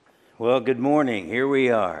Well, good morning. Here we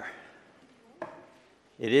are.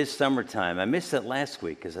 It is summertime. I missed it last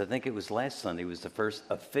week because I think it was last Sunday was the first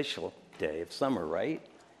official day of summer, right?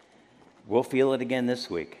 We'll feel it again this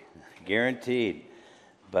week, guaranteed.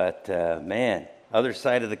 But man, other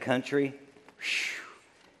side of the country, whew,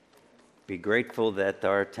 be grateful that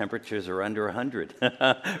our temperatures are under 100,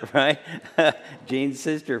 right? Jean's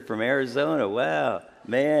sister from Arizona, wow,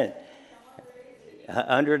 man.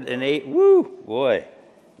 108, woo, boy.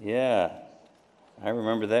 Yeah, I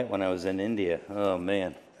remember that when I was in India. Oh,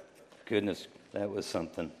 man, goodness, that was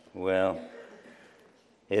something. Well,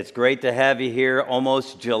 it's great to have you here,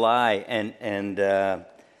 almost July, and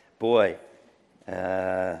boy,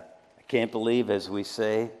 I can't believe, as we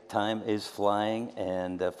say, time is flying,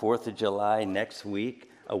 and 4th of July next week,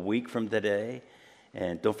 a week from today,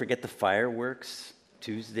 and don't forget the fireworks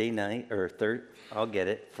Tuesday night, or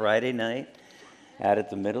Friday night out at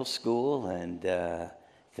the middle school, and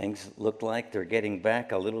things look like they're getting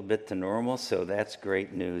back a little bit to normal, so that's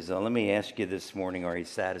great news. Now, let me ask you this morning, are you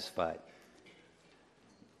satisfied?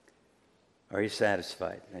 Are you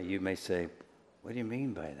satisfied? Now, you may say, what do you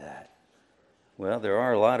mean by that? Well, there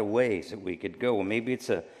are a lot of ways that we could go. Well, maybe it's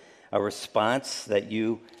a response that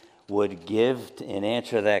you would give in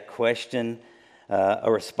answer to that question, a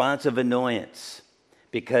response of annoyance,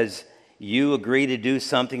 because you agree to do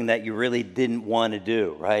something that you really didn't want to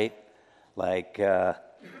do, right? Like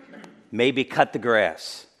maybe cut the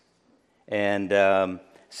grass. And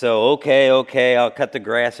so, okay, I'll cut the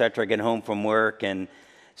grass after I get home from work. And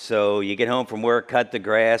so you get home from work, cut the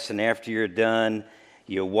grass, and after you're done,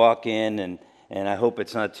 you walk in, and I hope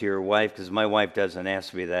it's not to your wife, because my wife doesn't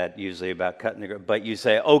ask me that usually about cutting the grass. But you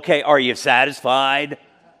say, okay, are you satisfied?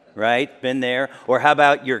 Right? Been there. Or how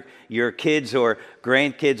about your kids or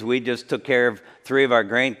grandkids? We just took care of 3 of our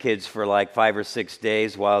grandkids for like 5 or 6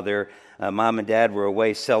 days while their mom and dad were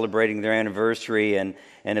away celebrating their anniversary, and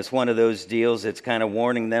it's one of those deals. It's kind of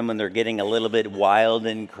warning them when they're getting a little bit wild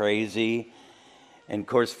and crazy. And of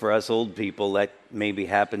course, for us old people, that maybe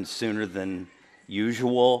happens sooner than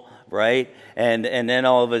usual, right? And then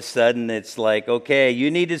all of a sudden, it's like, okay,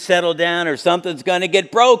 you need to settle down or something's going to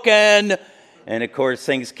get broken. And of course,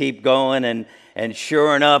 things keep going, and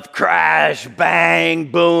sure enough, crash,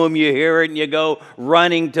 bang, boom, you hear it, and you go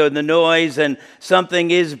running to the noise, and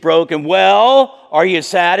something is broken. Well, are you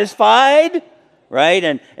satisfied?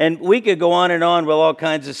 Right? And we could go on and on with all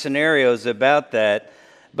kinds of scenarios about that,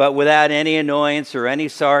 but without any annoyance or any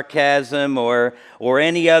sarcasm or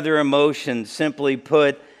any other emotion. Simply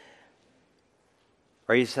put,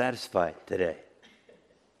 are you satisfied today?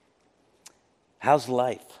 How's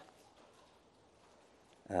life?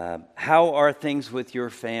 How are things with your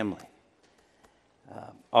family?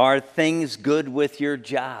 Are things good with your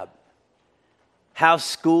job? How's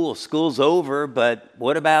school? School's over, but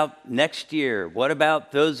what about next year? What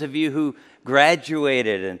about those of you who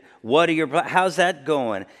graduated? And how's that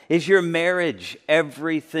going? Is your marriage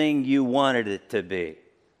everything you wanted it to be?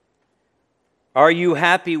 Are you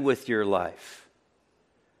happy with your life?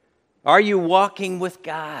 Are you walking with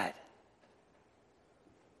God?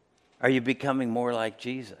 Are you becoming more like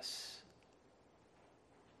Jesus?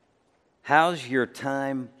 How's your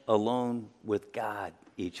time alone with God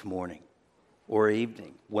each morning or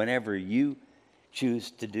evening, whenever you choose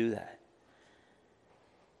to do that?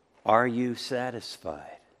 Are you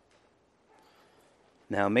satisfied?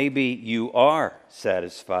 Now, maybe you are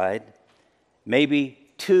satisfied, maybe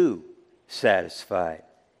too satisfied,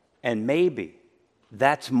 and maybe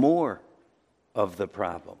that's more of the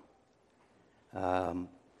problem.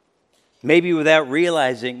 Maybe without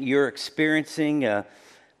realizing, you're experiencing a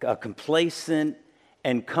complacent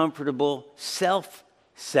and comfortable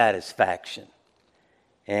self-satisfaction.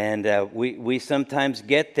 And we sometimes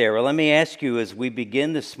get there. Well, let me ask you as we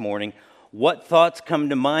begin this morning, what thoughts come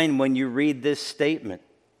to mind when you read this statement?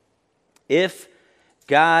 If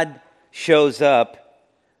God shows up,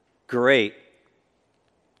 great.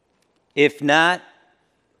 If not,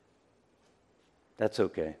 that's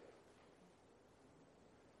okay.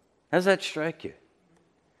 How does that strike you?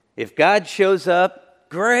 If God shows up,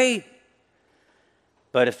 great.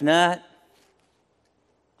 But if not,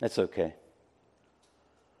 that's okay.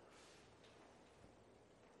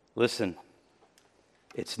 Listen,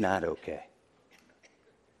 it's not okay.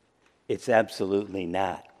 It's absolutely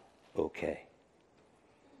not okay.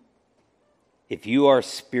 If you are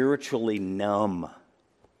spiritually numb,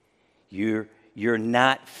 you're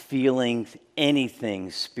not feeling anything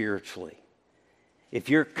spiritually. If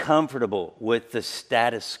you're comfortable with the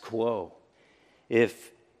status quo,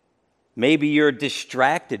 if maybe you're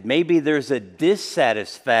distracted, maybe there's a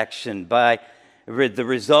dissatisfaction by the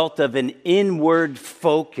result of an inward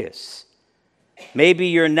focus. Maybe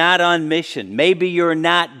you're not on mission. Maybe you're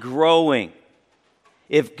not growing.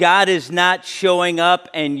 If God is not showing up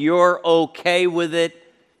and you're okay with it,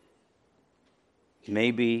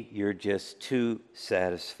 maybe you're just too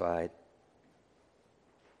satisfied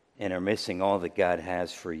and are missing all that God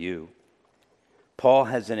has for you. Paul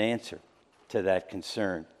has an answer to that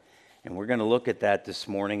concern. And we're going to look at that this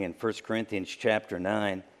morning in 1 Corinthians chapter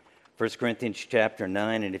 9. 1 Corinthians chapter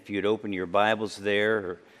 9, and if you'd open your Bibles there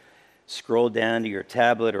or scroll down to your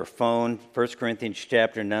tablet or phone, 1 Corinthians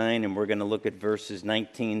chapter 9, and we're going to look at verses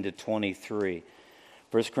 19 to 23.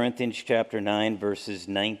 1 Corinthians chapter 9, verses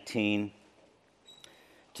 19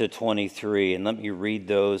 to 23. And let me read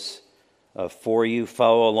those for you.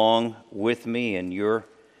 Follow along with me in your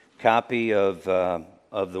copy of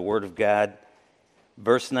the Word of God.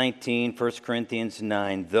 Verse 19, 1 Corinthians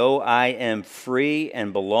 9, though I am free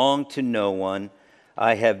and belong to no one,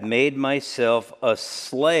 I have made myself a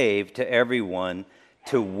slave to everyone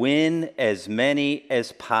to win as many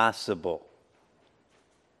as possible.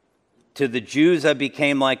 To the Jews I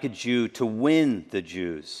became like a Jew to win the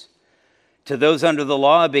Jews. To those under the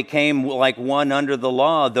law I became like one under the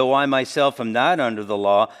law, though I myself am not under the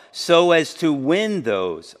law, so as to win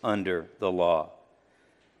those under the law.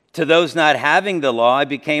 To those not having the law, I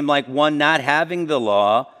became like one not having the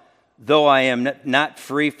law, though I am not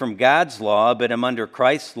free from God's law, but am under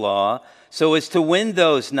Christ's law, so as to win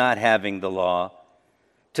those not having the law.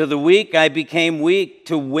 To the weak I became weak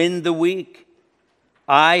to win the weak.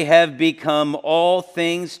 I have become all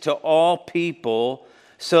things to all people,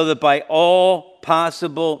 so that by all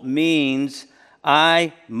possible means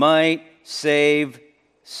I might save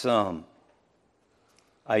some.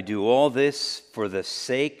 I do all this for the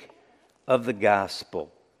sake of the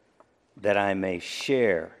gospel, that I may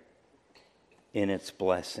share in its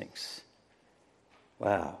blessings.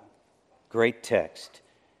 Wow, great text.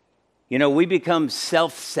 You know, we become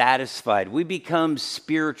self-satisfied. We become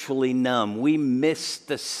spiritually numb. We miss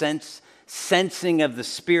the sensing of the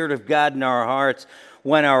Spirit of God in our hearts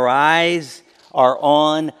when our eyes are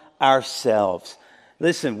on ourselves.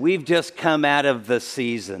 Listen, we've just come out of the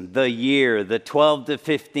season, the year, the 12 to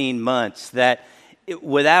 15 months that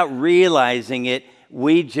without realizing it,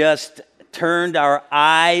 we just turned our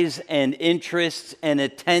eyes and interests and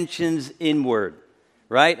attentions inward,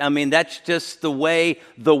 right? I mean, that's just the way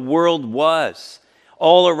the world was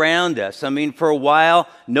all around us. I mean, for a while,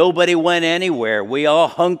 nobody went anywhere. We all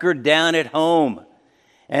hunkered down at home,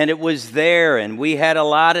 and it was there, and we had a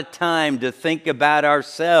lot of time to think about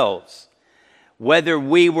ourselves, whether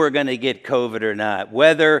we were going to get COVID or not,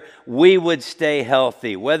 whether we would stay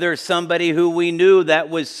healthy, whether somebody who we knew that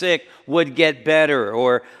was sick would get better,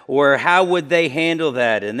 or how would they handle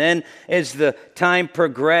that. And then as the time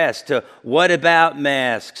progressed, what about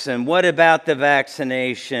masks, and what about the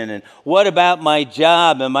vaccination, and what about my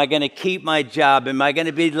job? Am I going to keep my job? Am I going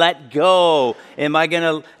to be let go? Am I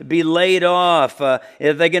going to be laid off? Are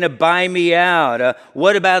they going to buy me out?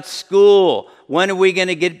 What about school? When are we going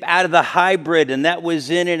to get out of the hybrid? And that was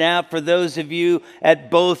in and out for those of you at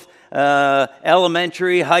both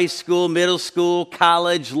elementary, high school, middle school,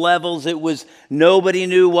 college levels. It was, nobody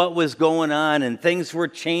knew what was going on, and things were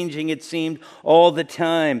changing, it seemed, all the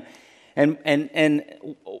time. And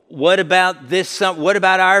what about this? What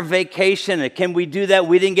about our vacation? Can we do that?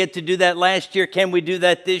 We didn't get to do that last year. Can we do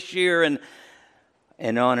that this year? And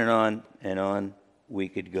on and on and on we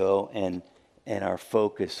could go. And our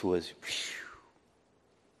focus was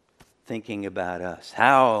thinking about us.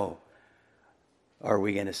 How are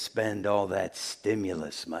we going to spend all that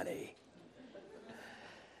stimulus money?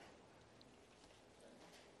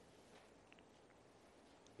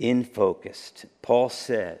 In-focused. Paul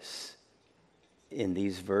says in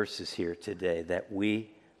these verses here today that we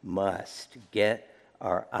must get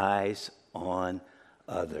our eyes on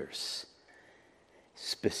others,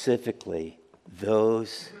 specifically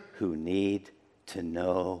those who need to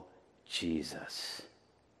know Jesus.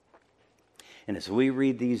 And as we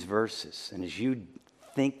read these verses, and as you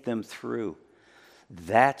think them through,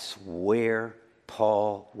 that's where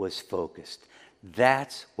Paul was focused.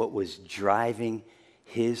 That's what was driving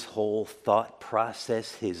his whole thought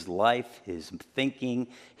process, his life, his thinking,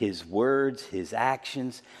 his words, his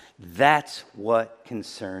actions. That's what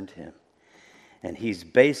concerned him. And he's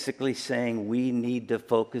basically saying we need to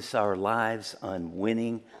focus our lives on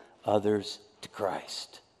winning others to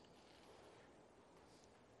Christ.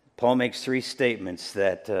 Paul makes three statements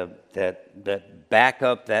that back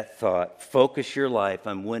up that thought. Focus your life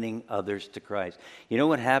on winning others to Christ. You know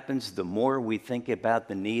what happens the more we think about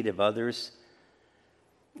the need of others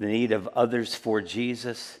for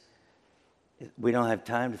Jesus? we don't have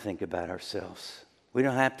time to think about ourselves. We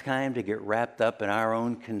don't have time to get wrapped up in our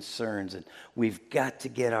own concerns. And we've got to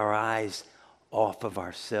get our eyes off of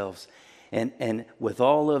ourselves. And with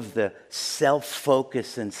all of the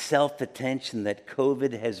self-focus and self-attention that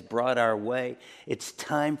COVID has brought our way, it's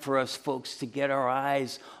time for us folks to get our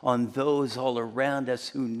eyes on those all around us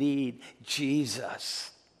who need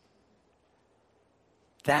Jesus.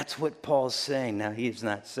 That's what Paul's saying. Now, he's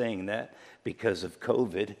not saying that because of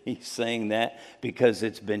COVID. He's saying that because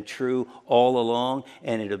it's been true all along,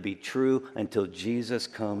 and it'll be true until Jesus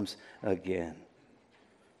comes again.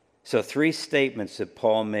 So 3 statements that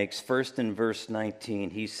Paul makes. First, in verse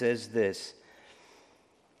 19, he says this: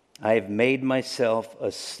 I have made myself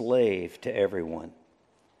a slave to everyone.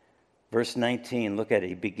 Verse 19, look at it.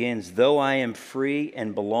 He begins, though I am free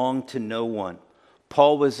and belong to no one.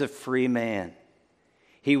 Paul was a free man.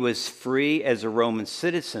 He was free as a Roman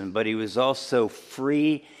citizen, but he was also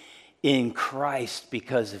free in Christ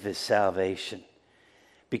because of his salvation.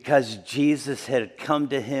 Because Jesus had come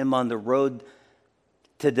to him on the road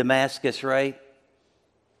to Damascus, right?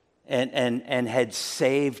 And had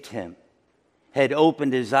saved him, had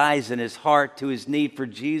opened his eyes and his heart to his need for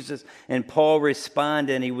Jesus. And Paul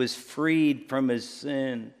responded, and he was freed from his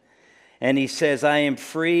sin. And he says, I am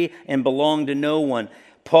free and belong to no one.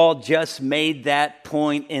 Paul just made that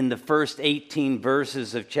point in the first 18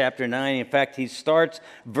 verses of chapter 9. In fact, he starts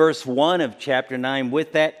verse 1 of chapter 9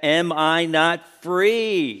 with that, am I not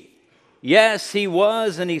free? Yes, he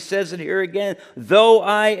was, and he says it here again, though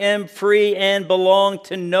I am free and belong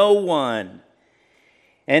to no one.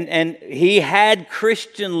 And he had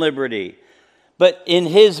Christian liberty. But in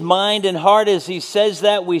his mind and heart, as he says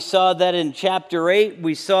that, we saw that in chapter 8.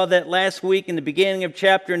 We saw that last week in the beginning of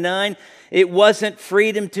chapter 9. It wasn't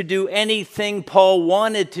freedom to do anything Paul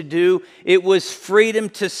wanted to do. It was freedom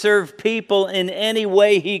to serve people in any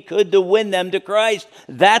way he could to win them to Christ.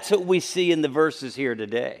 That's what we see in the verses here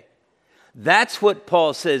today. That's what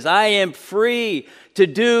Paul says. I am free to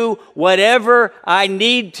do whatever I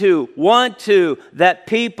need to, want to, that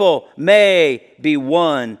people may be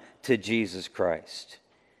won to Jesus Christ.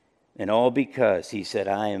 And all because he said,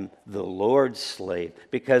 I am the Lord's slave,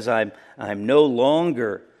 because I'm no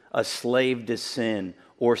longer a slave to sin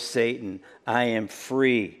or Satan. I am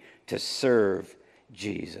free to serve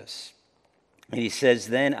Jesus. And he says,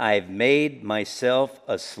 then I've made myself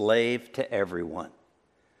a slave to everyone.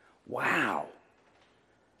 Wow.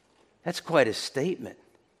 That's quite a statement.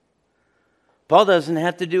 Paul doesn't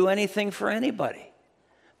have to do anything for anybody.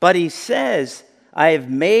 But he says, I have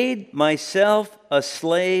made myself a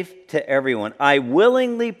slave to everyone. I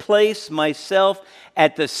willingly place myself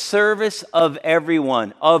at the service of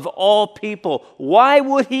everyone, of all people. Why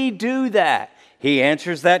would he do that? He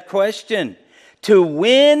answers that question. To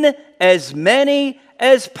win as many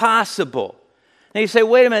as possible. And you say,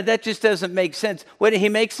 wait a minute, that just doesn't make sense. Wait, he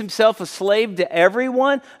makes himself a slave to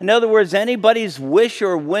everyone? In other words, anybody's wish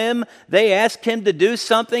or whim, they ask him to do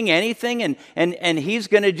something, anything, and he's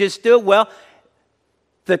going to just do it. Well,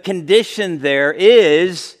 the condition there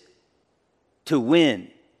is to win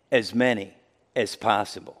as many as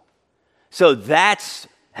possible. So that's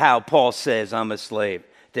how Paul says, I'm a slave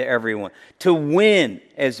to everyone. To win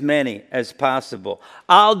as many as possible.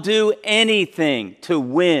 I'll do anything to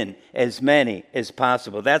win as many as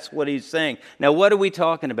possible. That's what he's saying. Now, what are we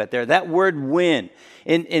talking about there? That word win.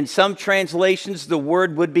 In some translations, the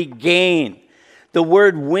word would be gain. The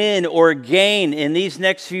word win or gain in these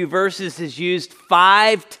next few verses is used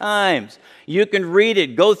 5 times. You can read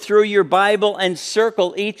it. Go through your Bible and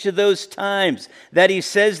circle each of those times that he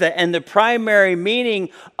says that. And the primary meaning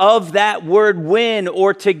of that word win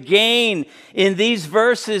or to gain in these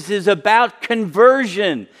verses is about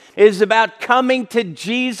conversion. It is about coming to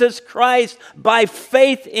Jesus Christ by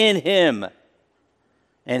faith in him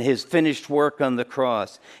and his finished work on the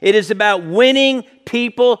cross. It is about winning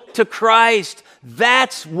people to Christ.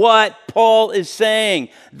 That's what Paul is saying.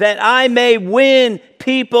 That I may win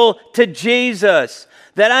people to Jesus.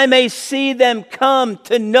 That I may see them come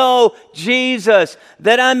to know Jesus.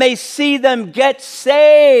 That I may see them get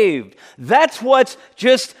saved. That's what's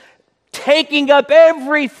just taking up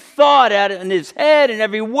every thought out in his head and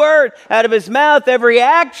every word out of his mouth, every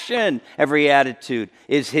action, every attitude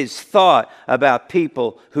is his thought about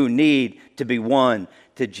people who need to be won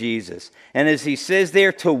to Jesus. And as he says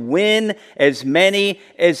there, to win as many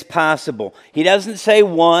as possible. He doesn't say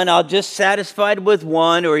one, I'll just satisfied with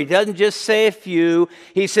one, or he doesn't just say a few.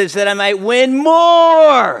 He says that I might win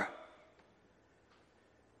more.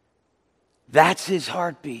 That's his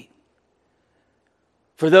heartbeat.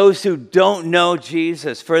 for those who don't know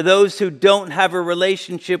Jesus, for those who don't have a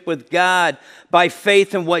relationship with God by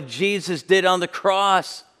faith in what Jesus did on the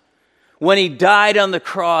cross, when he died on the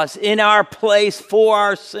cross in our place for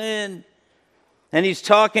our sin. And he's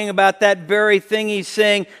talking about that very thing. He's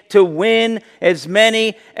saying to win as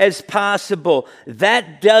many as possible.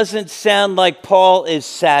 That doesn't sound like Paul is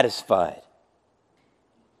satisfied.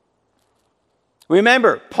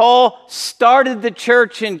 Remember, Paul started the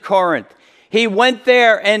church in Corinth. He went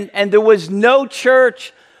there and there was no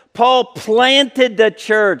church. Paul planted the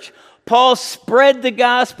church. Paul spread the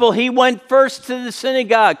gospel. He went first to the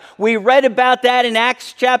synagogue. We read about that in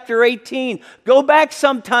Acts chapter 18. Go back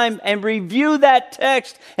sometime and review that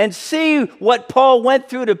text and see what Paul went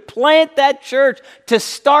through to plant that church, to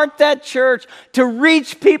start that church, to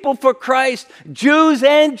reach people for Christ, Jews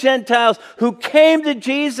and Gentiles who came to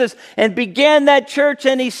Jesus and began that church.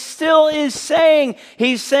 And he still is saying,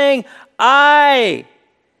 I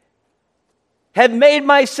have made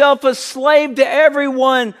myself a slave to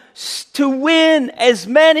everyone to win as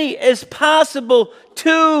many as possible,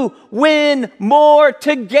 to win more,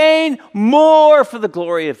 to gain more for the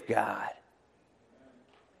glory of God.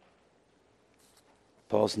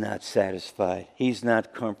 Paul's not satisfied. He's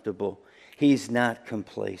not comfortable. He's not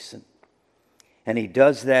complacent. And he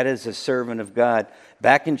does that as a servant of God.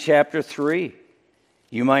 Back in chapter 3,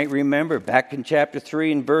 you might remember, back in chapter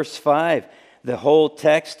 3 and verse 5, the whole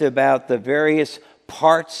text about the various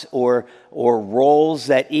parts or roles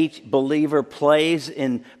that each believer plays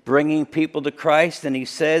in bringing people to Christ. And he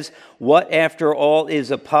says, what after all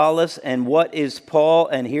is Apollos and what is Paul?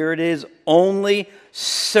 And here it is, only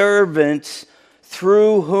servants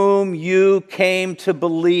through whom you came to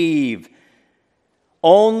believe.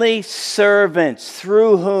 Only servants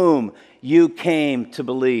through whom you came to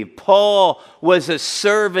believe. Paul was a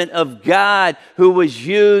servant of God who was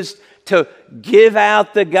used to give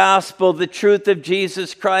out the gospel, the truth of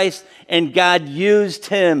Jesus Christ, and God used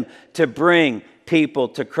him to bring people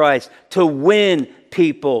to Christ, to win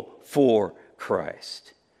people for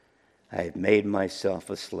Christ. I have made myself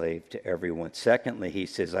a slave to everyone. Secondly, he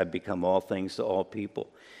says, I've become all things to all people.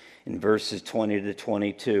 In verses 20 to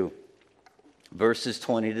 22. Verses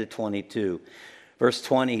 20 to 22. Verse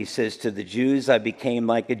 20, he says, to the Jews I became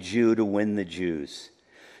like a Jew to win the Jews.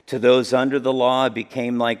 To those under the law, I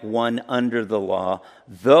became like one under the law,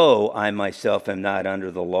 though I myself am not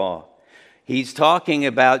under the law. He's talking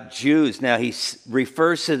about Jews. Now, he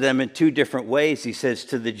refers to them in two different ways. He says,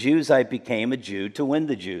 to the Jews, I became a Jew to win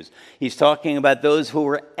the Jews. He's talking about those who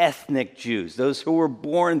were ethnic Jews, those who were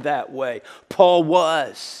born that way. Paul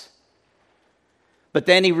was. But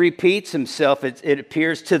then he repeats himself. It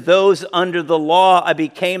appears, to those under the law, I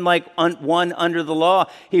became like one under the law.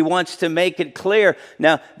 He wants to make it clear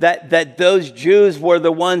now that those Jews were the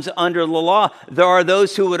ones under the law. There are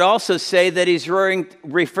those who would also say that he's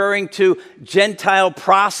referring to Gentile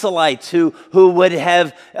proselytes who would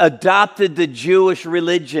have adopted the Jewish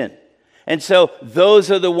religion. And so those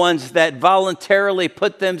are the ones that voluntarily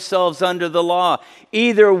put themselves under the law.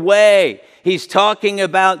 Either way, he's talking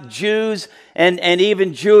about Jews and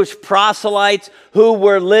even Jewish proselytes who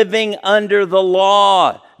were living under the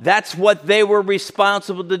law. That's what they were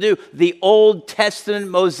responsible to do. The Old Testament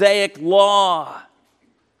Mosaic law,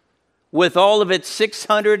 with all of its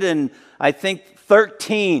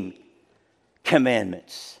 613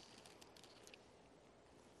 commandments.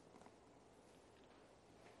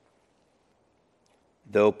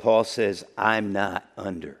 Though Paul says, I'm not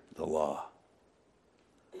under the law.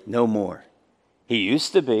 No more. He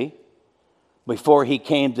used to be before he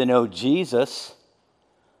came to know Jesus,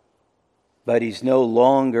 but he's no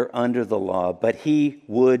longer under the law. But he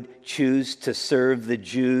would choose to serve the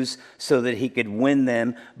Jews so that he could win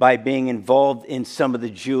them by being involved in some of the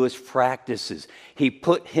Jewish practices. He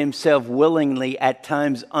put himself willingly at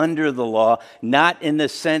times under the law, not in the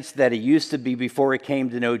sense that he used to be before he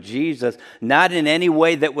came to know Jesus, not in any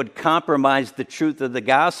way that would compromise the truth of the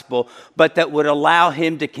gospel, but that would allow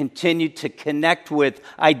him to continue to connect with,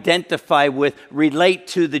 identify with, relate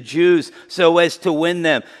to the Jews so as to win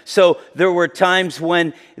them. So there were times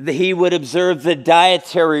when he would observe the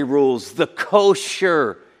dietary rules, the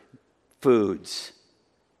kosher foods.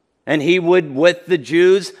 And he would, with the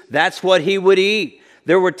Jews, that's what he would eat.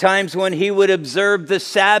 There were times when he would observe the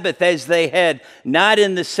Sabbath as they had, not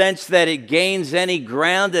in the sense that it gains any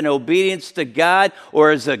ground in obedience to God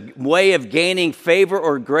or as a way of gaining favor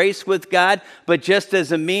or grace with God, but just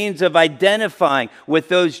as a means of identifying with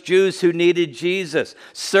those Jews who needed Jesus.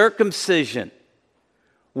 Circumcision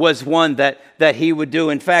was one that he would do.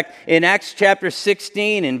 In fact, in Acts chapter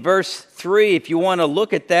 16, in verse 3, if you want to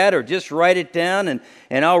look at that or just write it down,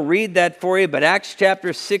 and I'll read that for you. But Acts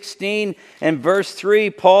chapter 16 and verse 3,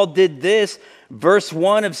 Paul did this. Verse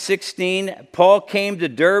 1 of 16, Paul came to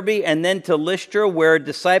Derbe and then to Lystra, where a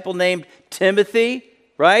disciple named Timothy,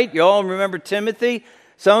 right? You all remember Timothy?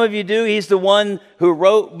 Some of you do. He's the one who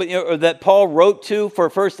wrote, or that Paul wrote to for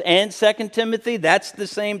 1st and 2nd Timothy. That's the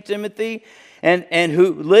same Timothy. And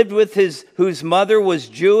who lived with whose mother was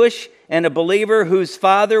Jewish and a believer, whose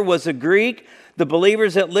father was a Greek. The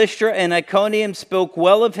believers at Lystra and Iconium spoke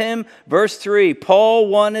well of him. Verse 3, Paul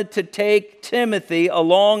wanted to take Timothy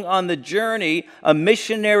along on the journey, a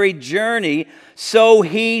missionary journey, so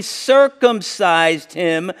he circumcised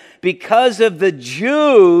him because of the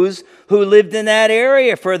Jews who lived in that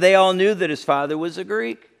area, for they all knew that his father was a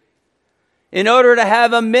Greek. In order to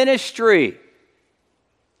have a ministry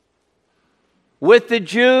with the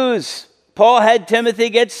Jews, Paul had Timothy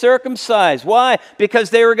get circumcised. Why? Because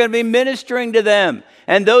they were going to be ministering to them.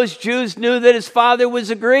 And those Jews knew that his father was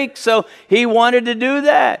a Greek, so he wanted to do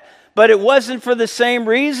that. But it wasn't for the same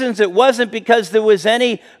reasons. It wasn't because there was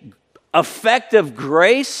any effect of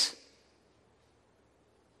grace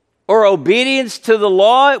or obedience to the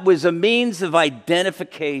law. It was a means of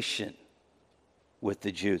identification with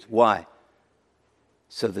the Jews. Why?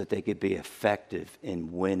 So that they could be effective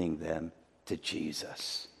in winning them to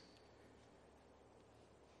Jesus.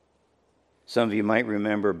 Some of you might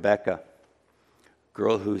remember Becca, a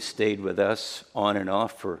girl who stayed with us on and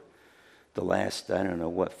off for the last,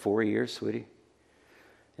 4 years, sweetie?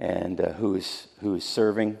 And who's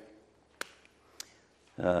serving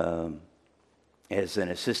as an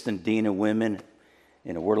assistant dean of women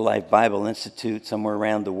in a Word of Life Bible Institute somewhere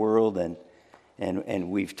around the world. And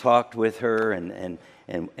we've talked with her, and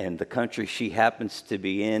the country she happens to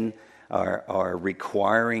be in are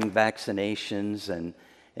requiring vaccinations,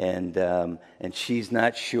 and she's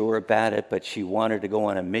not sure about it, but she wanted to go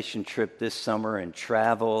on a mission trip this summer and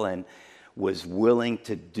travel, and was willing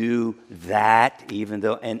to do that, even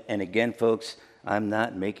though, and again, folks, I'm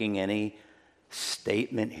not making any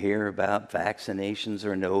statement here about vaccinations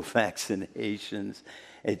or no vaccinations.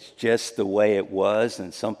 It's just the way it was,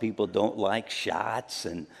 and some people don't like shots,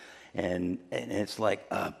 and it's like,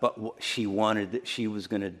 but she was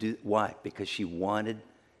going to do, why? Because she wanted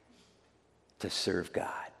to serve God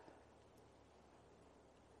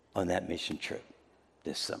on that mission trip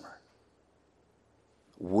this summer.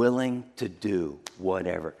 Willing to do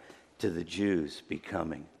whatever to the Jews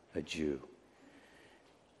becoming a Jew.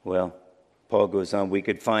 Well, Paul goes on. We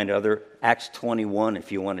could find other, Acts 21,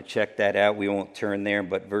 if you want to check that out. We won't turn there,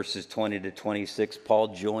 but verses 20 to 26, Paul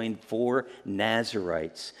joined 4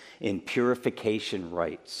 Nazarites in purification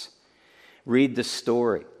rites. Read the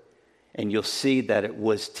story, and you'll see that it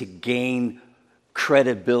was to gain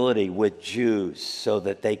credibility with Jews so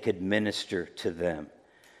that they could minister to them.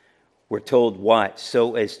 We're told why?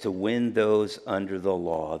 So as to win those under the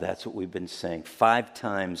law. That's what we've been saying. 5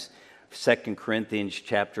 times, 2 Corinthians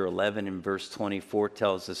chapter 11 and verse 24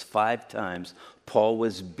 tells us 5 times Paul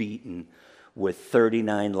was beaten with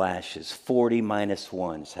 39 lashes. 40 minus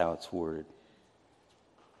 1 is how it's worded.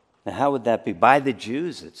 Now, how would that be? By the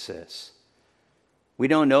Jews, it says. We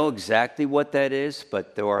don't know exactly what that is,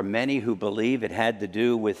 but there are many who believe it had to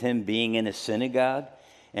do with him being in a synagogue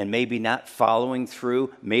and maybe not following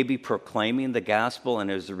through, maybe proclaiming the gospel, and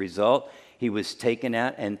as a result, he was taken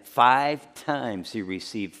out, and 5 times he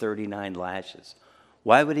received 39 lashes.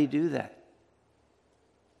 Why would he do that?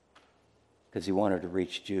 Because he wanted to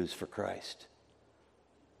reach Jews for Christ.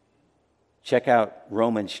 Check out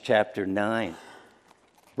Romans chapter 9.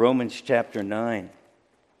 Romans chapter 9.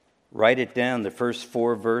 Write it down, the first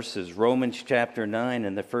 4 verses. Romans chapter 9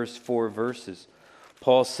 and the first 4 verses.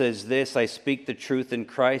 Paul says this, I speak the truth in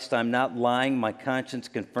Christ. I'm not lying. My conscience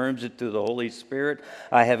confirms it through the Holy Spirit.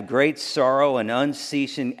 I have great sorrow and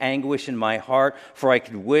unceasing anguish in my heart, for I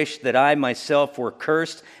could wish that I myself were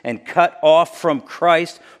cursed and cut off from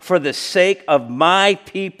Christ for the sake of my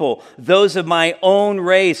people, those of my own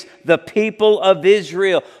race, the people of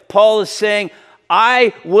Israel. Paul is saying,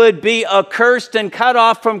 I would be accursed and cut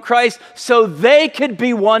off from Christ so they could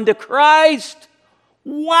be won to Christ.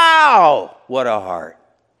 Wow, what a heart.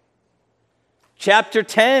 Chapter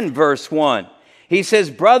 10, verse 1. He says,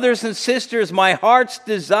 brothers and sisters, my heart's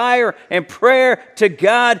desire and prayer to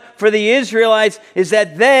God for the Israelites is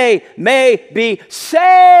that they may be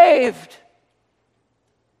saved.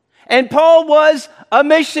 And Paul was a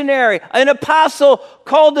missionary, an apostle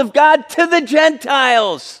called of God to the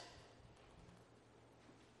Gentiles.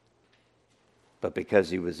 But because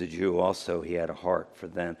he was a Jew also, he had a heart for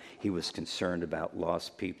them. He was concerned about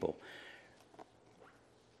lost people.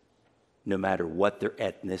 No matter what their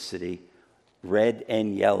ethnicity, red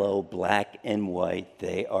and yellow, black and white,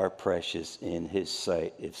 they are precious in his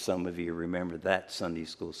sight. If some of you remember that Sunday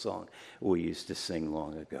school song we used to sing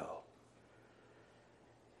long ago.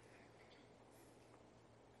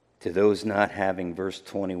 To those not having, verse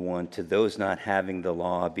 21, to those not having the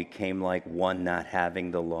law, became like one not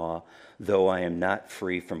having the law, though I am not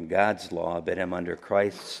free from God's law, but am under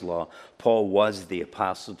Christ's law. Paul was the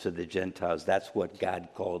apostle to the Gentiles. That's what God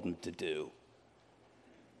called him to do.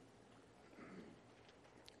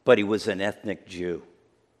 But he was an ethnic Jew.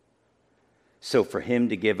 So for him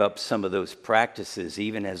to give up some of those practices,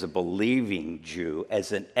 even as a believing Jew,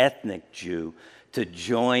 as an ethnic Jew, to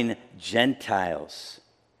join Gentiles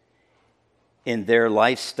in their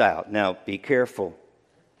lifestyle. Now, be careful.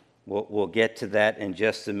 We'll get to that in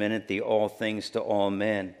just a minute, the all things to all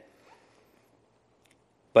men.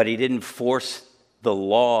 But he didn't force the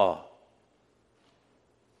law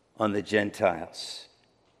on the Gentiles.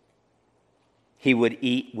 He would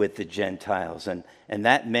eat with the Gentiles, and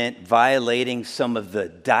that meant violating some of the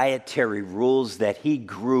dietary rules that he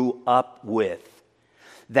grew up with,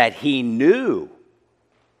 that he knew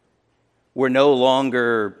were no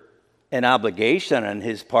longer an obligation on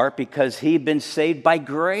his part because he'd been saved by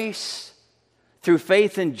grace through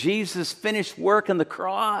faith in Jesus' finished work on the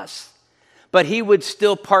cross. But he would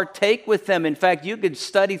still partake with them. In fact, you could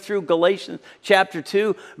study through Galatians chapter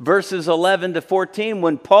 2, verses 11 to 14,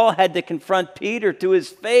 when Paul had to confront Peter to his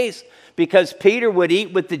face because Peter would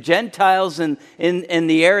eat with the Gentiles in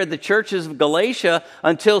the area of the churches of Galatia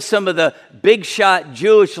until some of the big shot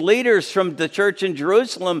Jewish leaders from the church in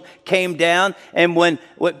Jerusalem came down. And when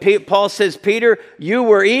Paul says, Peter, you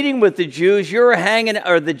were eating with the Jews, you were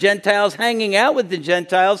the Gentiles hanging out with the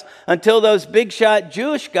Gentiles until those big shot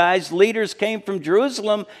Jewish guys, leaders came from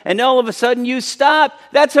Jerusalem, and all of a sudden you stopped.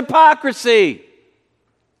 That's hypocrisy.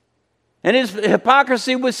 And his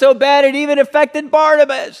hypocrisy was so bad it even affected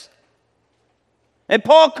Barnabas. And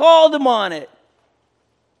Paul called him on it.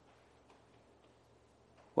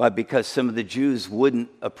 Why? Because some of the Jews wouldn't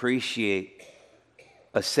appreciate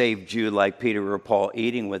a saved Jew like Peter or Paul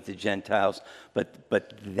eating with the Gentiles. But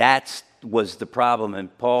that was the problem.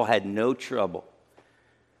 And Paul had no trouble,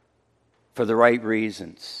 for the right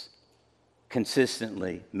reasons,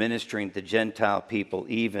 consistently ministering to Gentile people,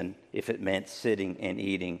 even if it meant sitting and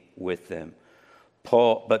eating with them.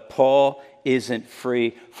 But Paul isn't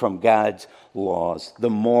free from God's laws, the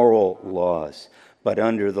moral laws, but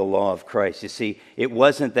under the law of Christ. You see, it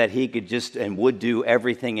wasn't that he could just and would do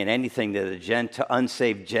everything and anything that a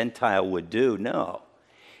unsaved Gentile would do. No.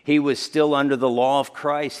 He was still under the law of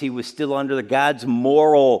Christ. He was still under God's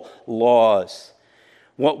moral laws.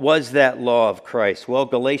 What was that law of Christ? Well,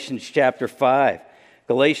 Galatians chapter 5.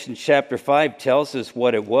 Galatians chapter 5 tells us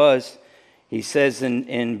what it was. He says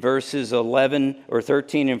in verses 11 or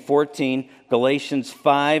 13 and 14, Galatians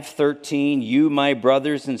 5:13, you, my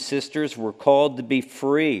brothers and sisters, were called to be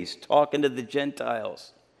free. He's talking to the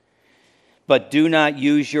Gentiles. But do not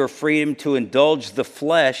use your freedom to indulge the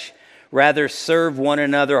flesh. Rather, serve one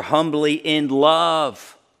another humbly in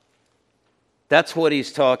love. That's what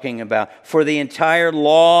he's talking about. For the entire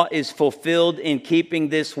law is fulfilled in keeping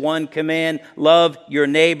this one command: love your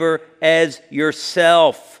neighbor as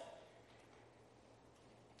yourself.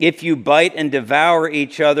 If you bite and devour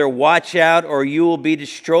each other, watch out, or you will be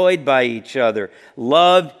destroyed by each other.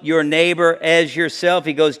 Love your neighbor as yourself.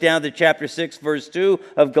 He goes down to chapter 6, verse 2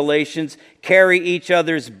 of Galatians. Carry each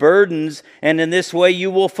other's burdens, and in this way you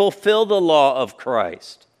will fulfill the law of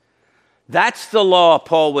Christ. That's the law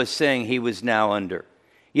Paul was saying he was now under.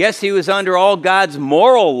 Yes, he was under all God's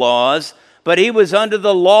moral laws, but he was under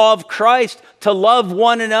the law of Christ to love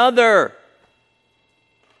one another.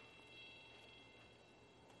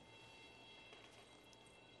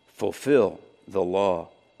 Fulfill the law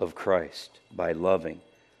of Christ by loving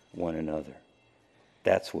one another.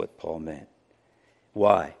 That's what Paul meant.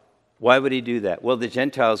 Why? Why would he do that? Well, the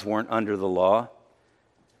Gentiles weren't under the law.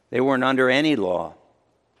 They weren't under any law.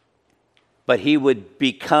 But he would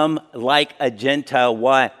become like a Gentile.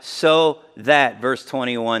 Why? So that, verse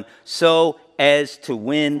 21, so as to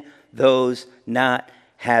win those not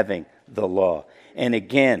having the law. And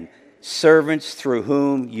again, servants through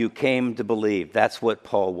whom you came to believe. That's what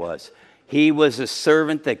Paul was. He was a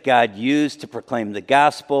servant that God used to proclaim the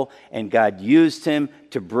gospel, and God used him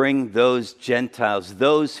to bring those Gentiles,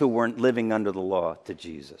 those who weren't living under the law, to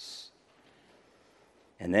Jesus.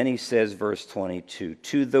 And then he says, verse 22,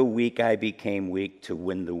 to the weak I became weak to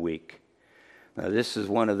win the weak. Now, this is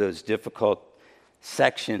one of those difficult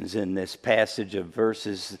sections in this passage of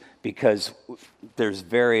verses because there's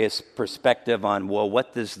various perspective on, well,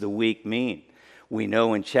 what does the weak mean? We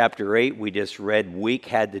know in chapter 8, we just read weak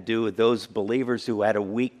had to do with those believers who had a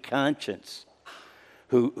weak conscience,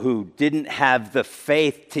 who didn't have the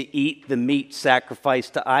faith to eat the meat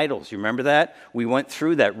sacrificed to idols. You remember that? We went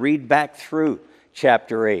through that. Read back through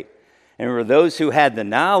chapter 8. And there were those who had the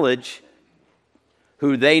knowledge,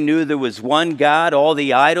 who they knew there was one God, all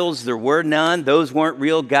the idols, there were none. Those weren't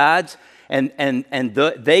real gods. And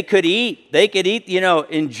they could eat,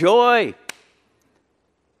 enjoy.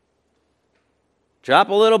 Drop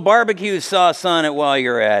a little barbecue sauce on it while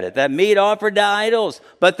you're at it. That meat offered to idols.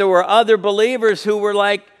 But there were other believers who were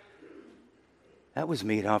like, that was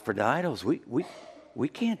meat offered to idols. We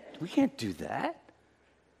can't do that.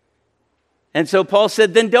 And so Paul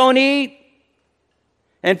said, then don't eat.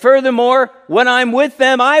 And furthermore, when I'm with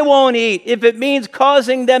them, I won't eat. If it means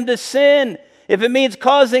causing them to sin, if it means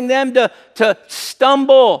causing them to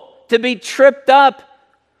stumble, to be tripped up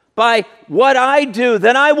by what I do,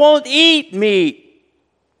 then I won't eat meat.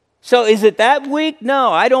 So is it that weak?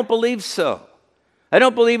 No, I don't believe so. I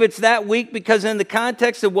don't believe it's that weak because in the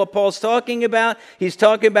context of what Paul's talking about, he's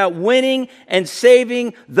talking about winning and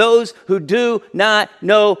saving those who do not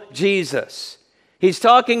know Jesus. He's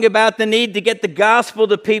talking about the need to get the gospel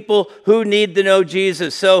to people who need to know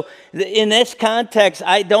Jesus. So in this context,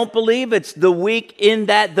 I don't believe it's the weak in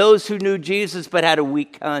that those who knew Jesus but had a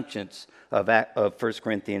weak conscience of 1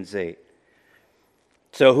 Corinthians 8.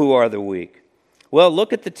 So who are the weak? Well,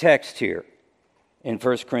 look at the text here in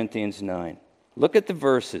 1 Corinthians 9. Look at the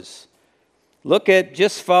verses.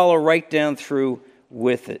 Just follow right down through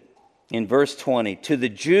with it. In verse 20, to the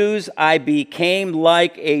Jews I became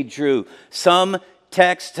like a Jew. Some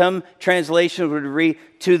translations would read,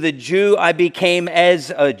 to the Jew I became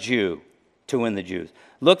as a Jew, to win the Jews.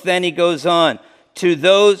 Look, then he goes on, to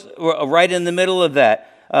those, right in the middle of that,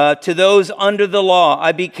 to those under the law,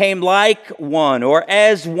 I became like one or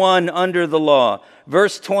as one under the law.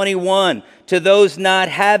 Verse 21, to those not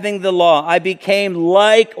having the law, I became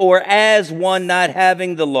like or as one not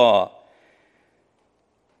having the law.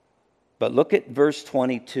 But look at verse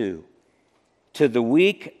 22. To the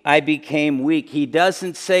weak, I became weak. He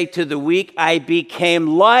doesn't say to the weak, I became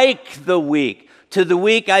like the weak. To the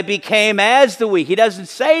weak, I became as the weak. He doesn't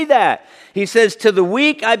say that. He says, to the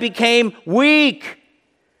weak, I became weak.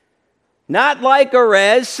 Not like or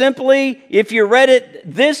as, simply, if you read it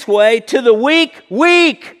this way, to the weak,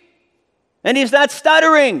 weak. And he's not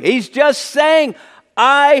stuttering. He's just saying,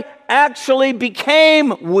 I actually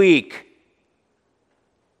became weak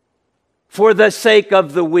for the sake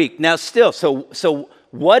of the weak. Now still, so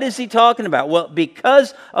what is he talking about? Well,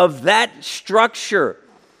 because of that structure,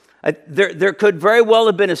 there could very well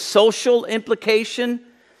have been a social implication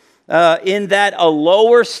in that a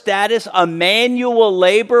lower status, a manual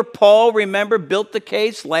labor. Paul, remember, built the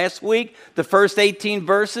case last week, the first 18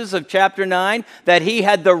 verses of chapter 9, that he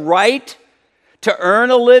had the right to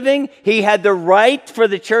earn a living. He had the right for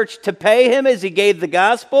the church to pay him as he gave the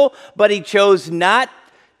gospel, but he chose not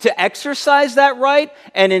to exercise that right,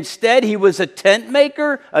 and instead he was a tent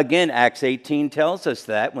maker. Again, Acts 18 tells us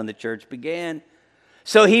that when the church began.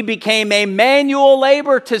 So he became a manual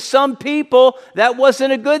labor to some people. That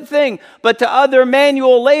wasn't a good thing. But to other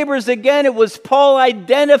manual laborers, again, it was Paul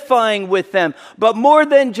identifying with them. But more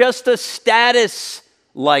than just a status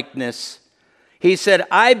likeness, he said,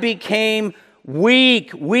 I became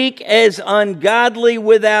weak as ungodly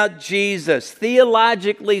without Jesus.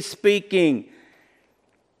 Theologically speaking,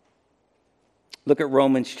 look at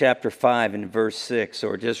Romans chapter 5 and verse 6,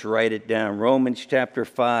 or just write it down. Romans chapter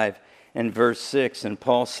 5 and verse 6, and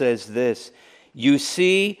Paul says this, you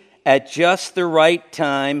see, at just the right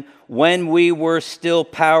time, when we were still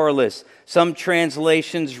powerless. Some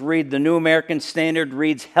translations read, the New American Standard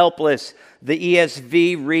reads helpless. The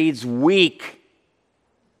ESV reads weak.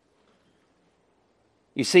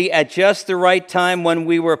 You see, at just the right time when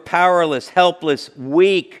we were powerless, helpless,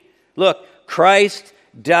 weak. Look, Christ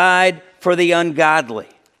died for the ungodly.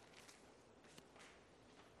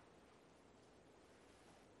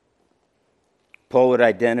 Paul would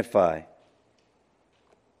identify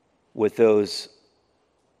with those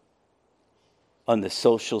on the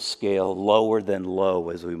social scale, lower than low,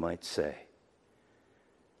 as we might say.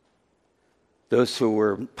 Those who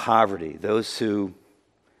were in poverty, those who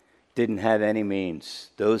didn't have any means,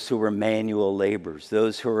 those who were manual laborers,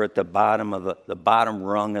 those who were at the bottom of the bottom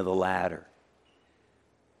rung of the ladder.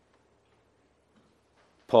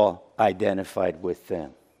 Paul identified with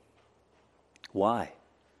them. Why?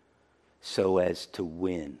 So as to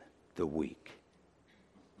win the weak.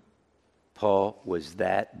 Paul was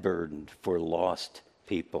that burdened for lost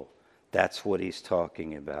people. That's what he's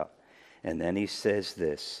talking about. And then he says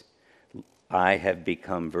this, I have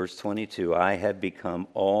become, verse 22, I have become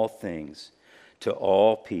all things to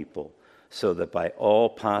all people, so that by all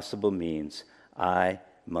possible means I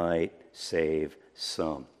might save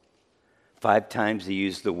some. 5 times he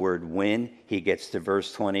used the word win. He gets to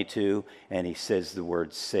verse 22 and he says the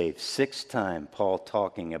word save. 6 times Paul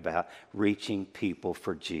talking about reaching people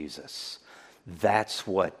for Jesus. That's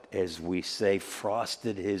what, as we say,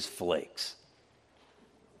 frosted his flakes.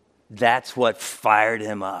 That's what fired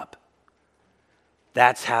him up.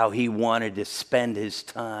 That's how he wanted to spend his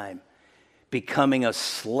time, becoming a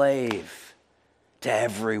slave to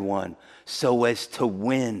everyone so as to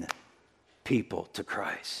win people to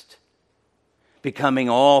Christ. Becoming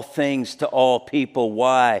all things to all people.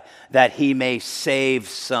 Why? That he may save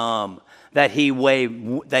some. That he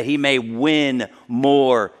may win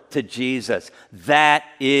more to Jesus. That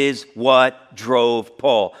is what drove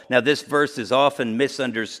Paul. Now, this verse is often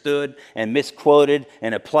misunderstood and misquoted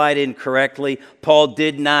and applied incorrectly. Paul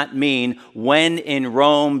did not mean, when in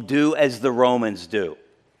Rome, do as the Romans do.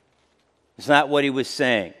 It's not what he was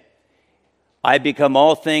saying. I become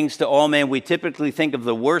all things to all men. We typically think of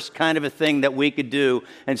the worst kind of a thing that we could do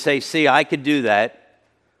and say, see, I could do that.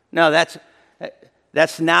 No,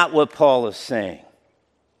 that's not what Paul is saying.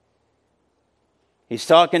 He's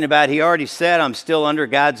talking about, he already said, I'm still under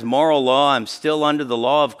God's moral law. I'm still under the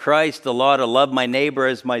law of Christ, the law to love my neighbor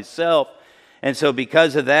as myself. And so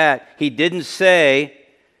because of that, he didn't say,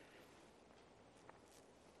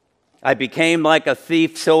 I became like a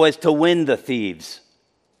thief so as to win the thieves.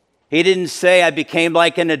 He didn't say I became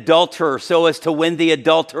like an adulterer so as to win the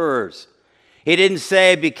adulterers. He didn't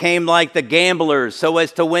say I became like the gamblers so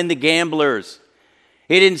as to win the gamblers.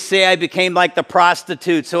 He didn't say I became like the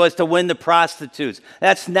prostitutes so as to win the prostitutes.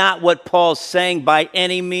 That's not what Paul's saying by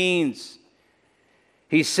any means.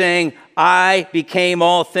 He's saying, I became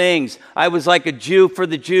all things. I was like a Jew for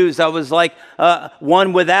the Jews. I was like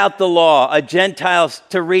one without the law, a Gentile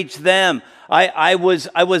to reach them. I was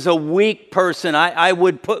a weak person. I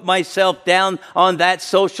would put myself down on that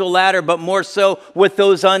social ladder, but more so with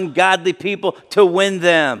those ungodly people to win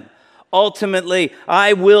them. Ultimately,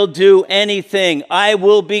 I will do anything. I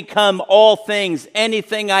will become all things,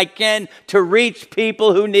 anything I can to reach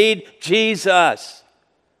people who need Jesus.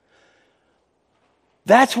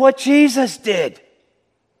 That's what Jesus did.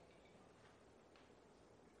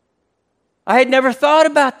 I had never thought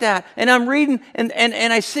about that. And I'm reading, and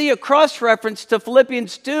I see a cross-reference to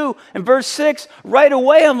Philippians 2 and verse 6. Right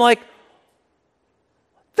away, I'm like,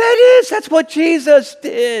 that's what Jesus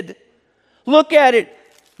did. Look at it.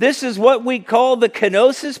 This is what we call the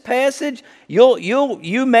kenosis passage.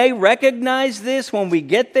 You may recognize this when we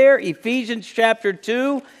get there, Ephesians chapter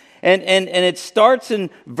 2. And it starts in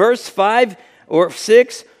verse 5 or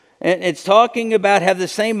 6. And it's talking about have the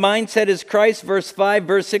same mindset as Christ, verse 5,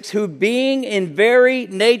 verse 6, who being in very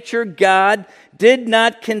nature God, did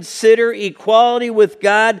not consider equality with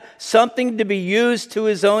God something to be used to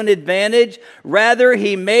his own advantage. Rather,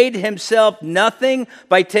 he made himself nothing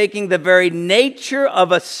by taking the very nature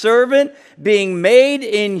of a servant, being made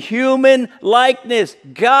in human likeness.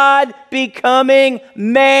 God becoming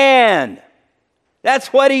man.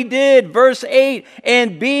 That's what he did. Verse 8,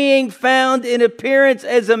 and being found in appearance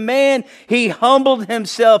as a man, he humbled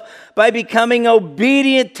himself by becoming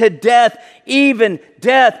obedient to death, even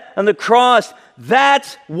death on the cross.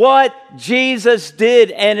 That's what Jesus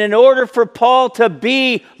did. And in order for Paul to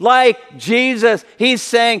be like Jesus, he's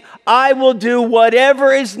saying, I will do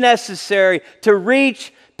whatever is necessary to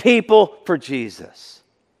reach people for Jesus.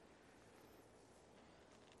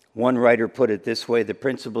 One writer put it this way, the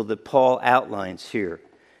principle that Paul outlines here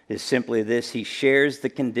is simply this: he shares the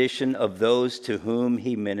condition of those to whom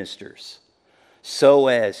he ministers, so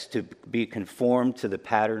as to be conformed to the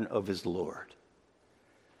pattern of his Lord.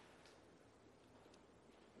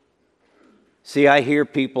 See, I hear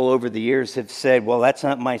people over the years have said, well, that's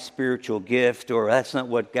not my spiritual gift, or that's not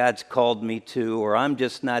what God's called me to, or I'm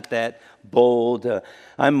just not that bold,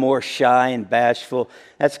 I'm more shy and bashful.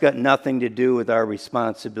 That's got nothing to do with our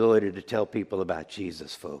responsibility to tell people about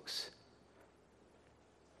Jesus, folks.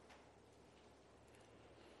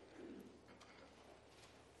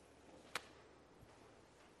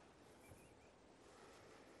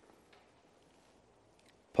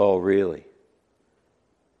 Paul really,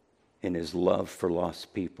 in his love for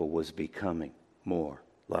lost people, was becoming more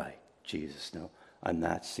like Jesus. No, I'm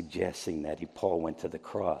not suggesting that Paul went to the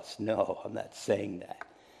cross. No, I'm not saying that.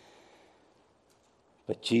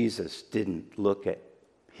 But Jesus didn't look at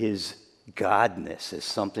his godness as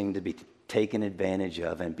something to be taken advantage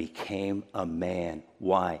of and became a man.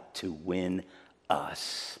 Why? To win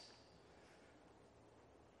us.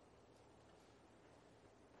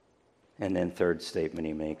 And then third statement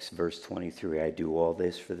he makes, verse 23, I do all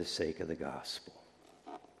this for the sake of the gospel,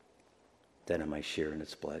 that I might share in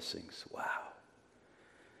its blessings. Wow.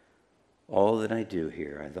 All that I do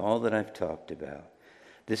here, all that I've talked about,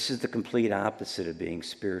 this is the complete opposite of being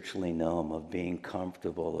spiritually numb, of being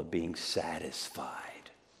comfortable, of being satisfied.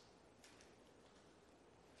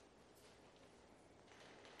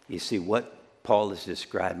 You see, what Paul is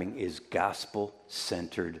describing is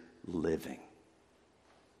gospel-centered living.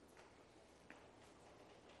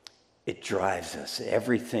 It drives us,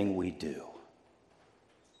 everything we do.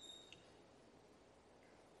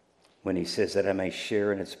 When he says that I may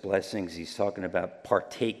share in its blessings, he's talking about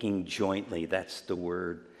partaking jointly. That's the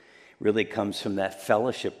word. Really comes from that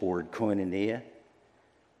fellowship word, koinonia.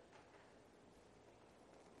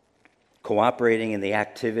 Cooperating in the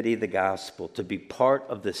activity of the gospel, to be part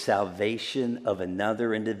of the salvation of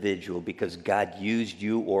another individual because God used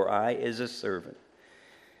you or I as a servant,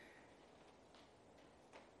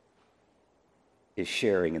 is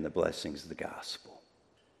sharing in the blessings of the gospel.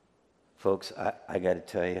 Folks, I got to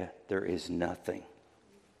tell you, there is nothing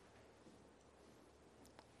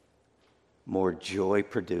more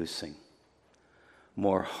joy-producing,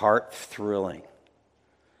 more heart-thrilling,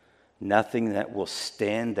 nothing that will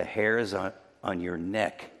stand the hairs on your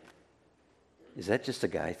neck. Is that just a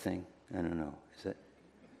guy thing? I don't know. Is that?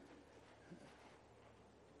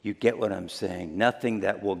 You get what I'm saying. Nothing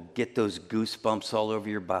that will get those goosebumps all over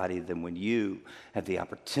your body than when you have the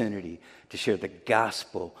opportunity to share the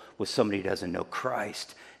gospel with somebody who doesn't know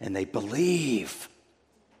Christ and they believe.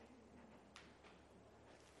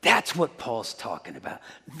 That's what Paul's talking about.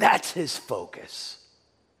 That's his focus.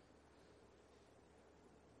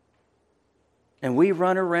 And we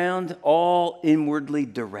run around all inwardly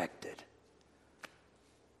directed.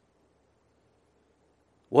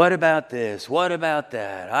 What about this? What about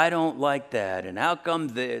that? I don't like that. And how come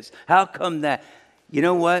this? How come that? You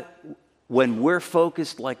know what? When we're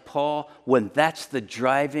focused like Paul, when that's the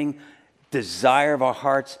driving desire of our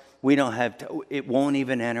hearts, we don't have to, it won't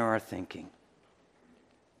even enter our thinking.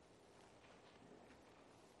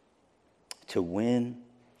 To win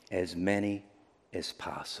as many as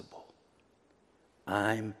possible.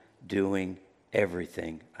 I'm doing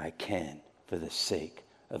everything I can for the sake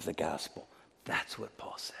of the gospel. That's what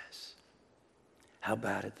Paul says. How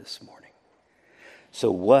about it this morning?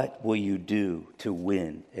 So what will you do to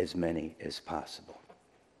win as many as possible?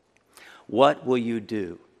 What will you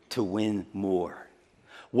do to win more?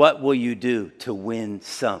 What will you do to win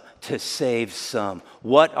some, to save some?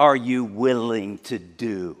 What are you willing to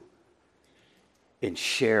do in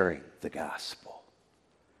sharing the gospel?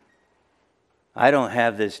 I don't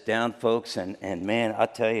have this down, folks, and man, I'll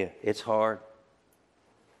tell you, it's hard.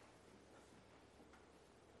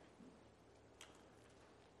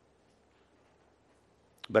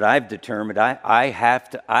 But I've determined I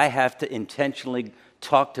have to intentionally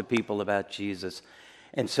talk to people about Jesus.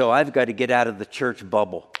 And so I've got to get out of the church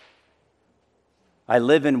bubble. I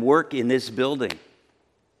live and work in this building.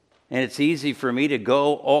 And it's easy for me to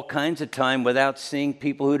go all kinds of time without seeing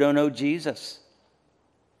people who don't know Jesus.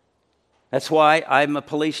 That's why I'm a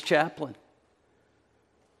police chaplain.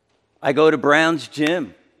 I go to Brown's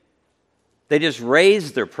Gym. They just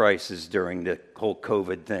raised their prices during the whole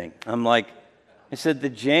COVID thing. I said to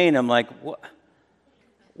Jane, I'm like,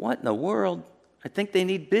 what in the world? I think they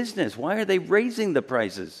need business. Why are they raising the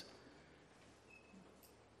prices?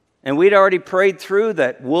 And we'd already prayed through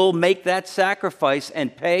that. We'll make that sacrifice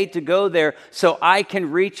and pay to go there so I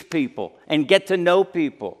can reach people and get to know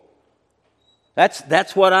people.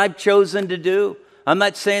 That's what I've chosen to do. I'm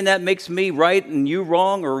not saying that makes me right and you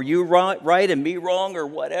wrong, or you right and me wrong, or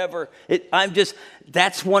whatever.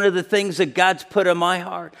 That's one of the things that God's put in my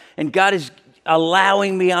heart. And God is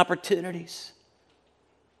allowing me opportunities.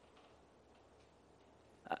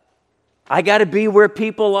 I got to be where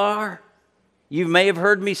people are. You may have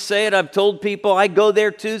heard me say it. I've told people I go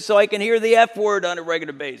there too so I can hear the F word on a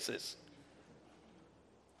regular basis.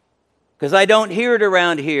 Because I don't hear it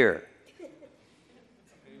around here.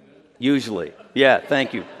 Usually. Yeah,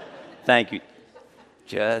 thank you. Thank you.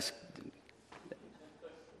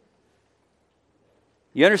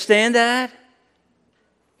 You understand that?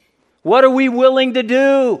 What are we willing to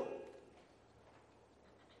do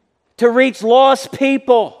to reach lost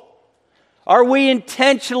people? Are we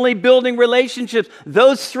intentionally building relationships?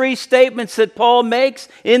 Those three statements that Paul makes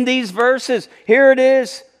in these verses, here it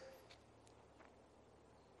is.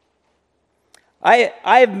 I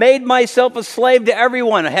have made myself a slave to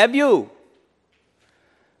everyone. Have you?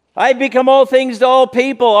 I become all things to all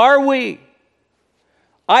people. Are we?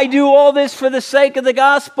 I do all this for the sake of the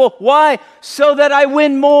gospel. Why? So that I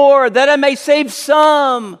win more, that I may save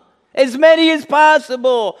some, as many as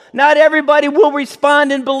possible. Not everybody will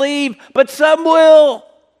respond and believe, but some will.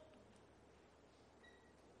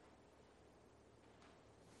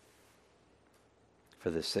 For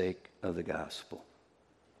the sake of the gospel,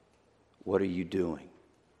 what are you doing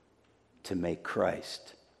to make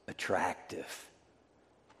Christ attractive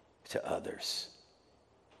to others?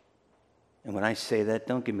 And when I say that,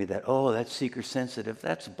 don't give me that, oh, that's seeker sensitive.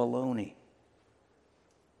 That's baloney.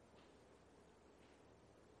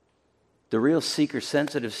 The real seeker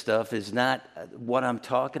sensitive stuff is not what I'm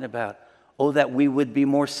talking about. Oh, that we would be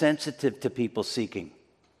more sensitive to people seeking.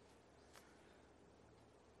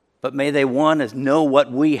 But may they want to know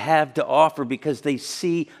what we have to offer because they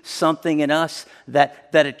see something in us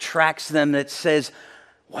that attracts them, that says,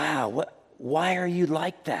 wow, why are you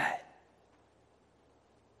like that?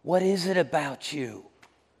 What is it about you?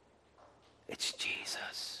 It's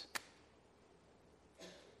Jesus.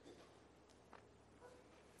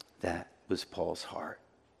 That was Paul's heart.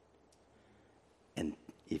 And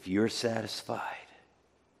if you're satisfied,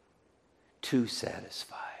 too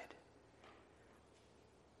satisfied,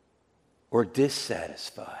 or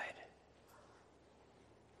dissatisfied,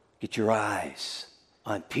 get your eyes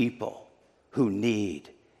on people who need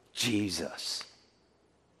Jesus.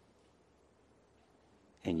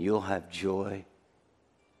 And you'll have joy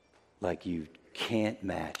like you can't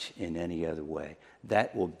match in any other way.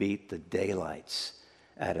 That will beat the daylights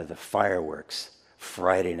out of the fireworks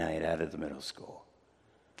Friday night out of the middle school.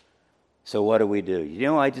 So what do we do? You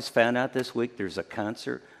know, I just found out this week there's a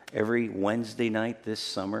concert every Wednesday night this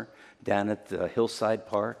summer down at the Hillside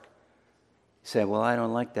Park. You say, well, I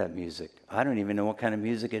don't like that music. I don't even know what kind of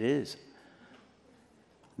music it is.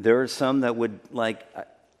 There are some that would like...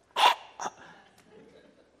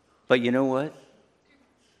 But you know what?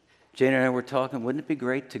 Jane and I were talking, wouldn't it be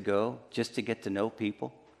great to go just to get to know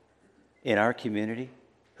people in our community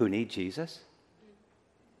who need Jesus?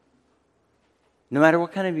 No matter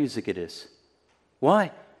what kind of music it is.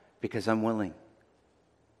 Why? Because I'm willing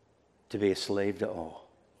to be a slave to all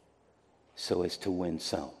so as to win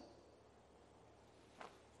some.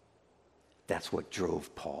 That's what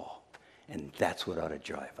drove Paul, and that's what ought to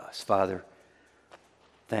drive us. Father,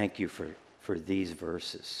 thank you for these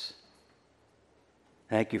verses.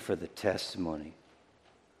 Thank you for the testimony.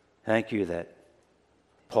 Thank you that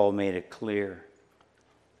Paul made it clear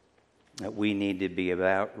that we need to be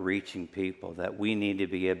about reaching people, that we need to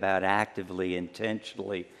be about actively,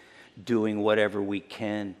 intentionally doing whatever we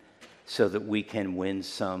can so that we can win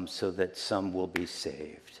some, so that some will be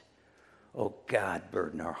saved. Oh, God,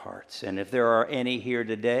 burden our hearts. And if there are any here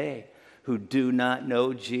today who do not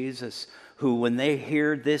know Jesus, who when they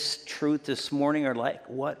hear this truth this morning are like,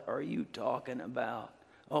 what are you talking about?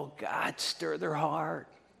 Oh, God, stir their heart.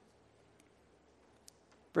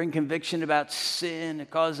 Bring conviction about sin and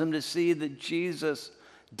cause them to see that Jesus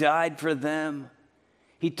died for them.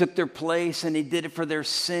 He took their place and he did it for their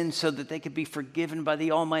sins so that they could be forgiven by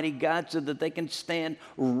the Almighty God, so that they can stand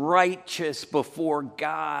righteous before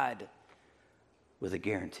God with a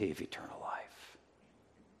guarantee of eternal life.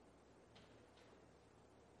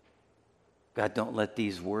 God, don't let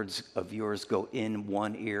these words of yours go in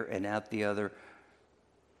one ear and out the other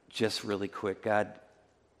just really quick. God,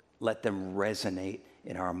 let them resonate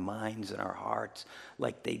in our minds and our hearts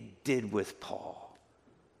like they did with Paul.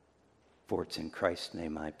 For it's in Christ's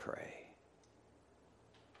name I pray.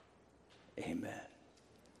 Amen.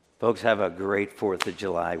 Folks, have a great 4th of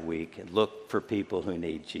July week and look for people who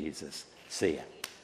need Jesus. See ya.